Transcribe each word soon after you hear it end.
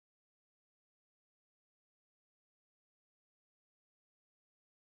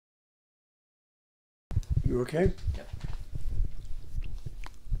You okay? Yep.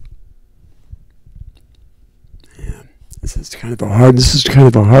 Yeah. This is kind of a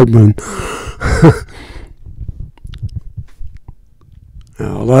hard one.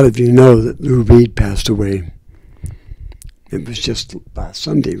 A lot of you know that Lou Reed passed away. It was just last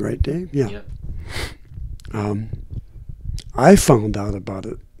Sunday, right, Dave? Yeah. Yep. I found out about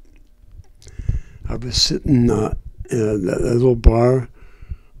it. I was sitting in a little bar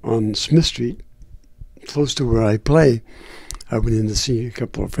on Smith Street, close to where I play. I went in to see a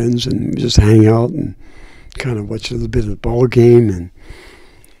couple of friends and just hang out and kind of watch a little bit of the ball game. And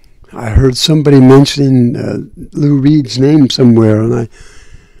I heard somebody mentioning Lou Reed's name somewhere, and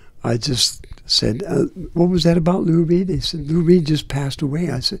I just said, "What was that about Lou Reed?" They said, "Lou Reed just passed away."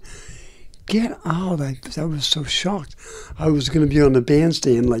 I said, "Get out." I was so shocked. I was going to be on the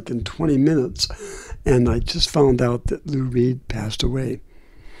bandstand like in 20 minutes, and I just found out that Lou Reed passed away.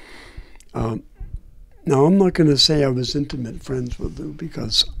 Now, I'm not going to say I was intimate friends with Lou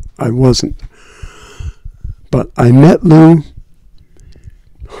because I wasn't. But I met Lou,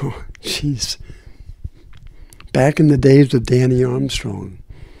 oh, jeez, back in the days of Danny Armstrong,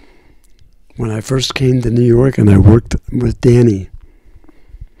 when I first came to New York and I worked with Danny.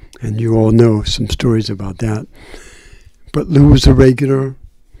 And you all know some stories about that. But Lou was a regular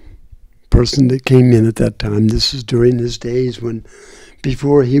person that came in at that time. This is during his days when,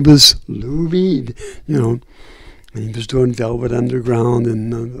 before he was Lou Reed, and he was doing Velvet Underground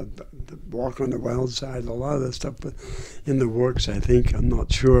and the Walk on the Wild Side, a lot of that stuff in the works, I think. I'm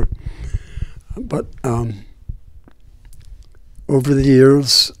not sure. But over the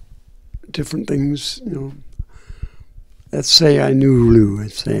years, different things, let's say I knew Lou.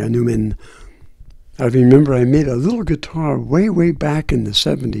 Let's say I knew him. And I remember I made a little guitar way, way back in the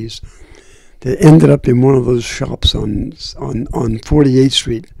 70s that ended up in one of those shops on 48th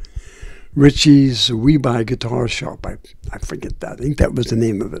Street, Richie's We Buy Guitar Shop. I forget that. I think that was the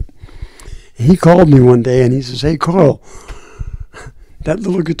name of it. And he called me one day and he says, "Hey, Carl, that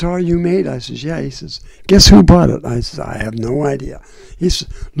little guitar you made?" I says, "Yeah." He says, "Guess who bought it?" I says, "I have no idea." He says,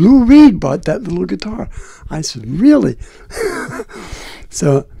 "Lou Reed bought that little guitar." I said, "Really?"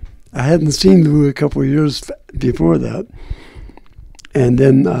 So I hadn't seen Lou a couple of years before that, and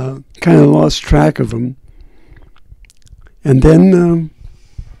then kind of lost track of him. And then,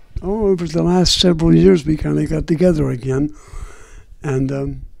 over the last several years, we kind of got together again,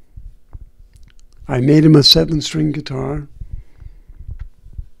 and I made him a 7-string guitar.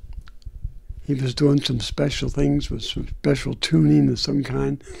 He was doing some special things with some special tuning of some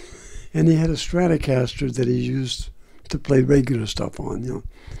kind. And he had a Stratocaster that he used to play regular stuff on,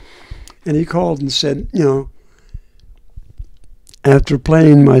 And he called and said, after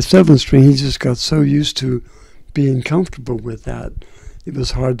playing my 7-string, he just got so used to being comfortable with that. It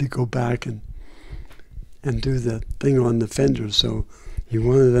was hard to go back and do the thing on the Fender. So he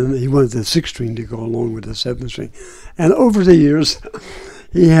wanted the 6-string to go along with the 7-string. And over the years,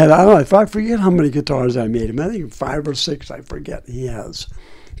 he had, I don't know, if I forget how many guitars I made him. I think 5 or 6, I forget, he has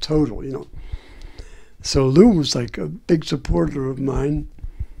total, So Lou was like a big supporter of mine,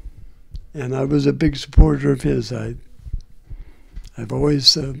 and I was a big supporter of his. I've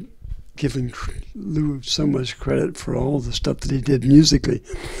always given Lou so much credit for all the stuff that he did musically.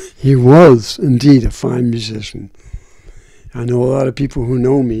 He was indeed a fine musician. I know a lot of people who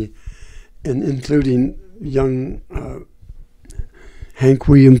know me, and including young Hank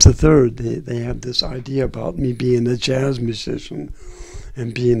Williams III, they have this idea about me being a jazz musician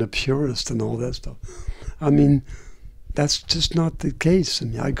and being a purist and all that stuff. I mean, that's just not the case. I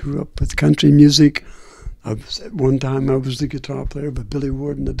mean, I grew up with country music. At one time, I was the guitar player with Billy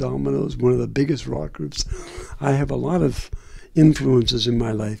Ward and the Dominoes, one of the biggest rock groups. I have a lot of influences in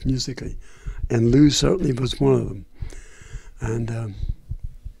my life musically, and Lou certainly was one of them. And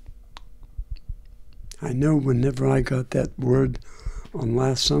I know whenever I got that word on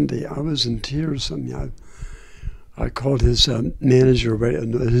last Sunday, I was in tears. I mean, I called his manager,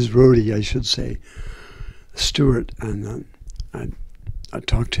 his roadie, I should say, Stuart, and I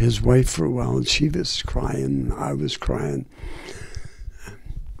talked to his wife for a while, and she was crying, and I was crying.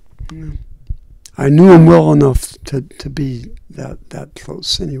 I knew him well enough to be that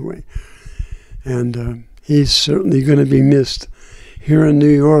close anyway. And he's certainly going to be missed here in New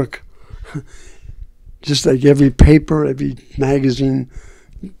York. Just like every paper, every magazine,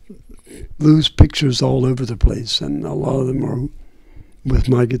 Lou's pictures all over the place, and a lot of them are with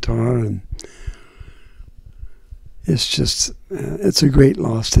my guitar, and it's just, it's a great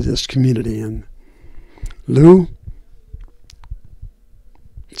loss to this community. And Lou,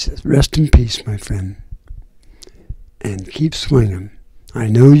 just rest in peace, my friend, and keep swinging. I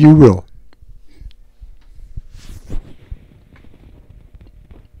know you will.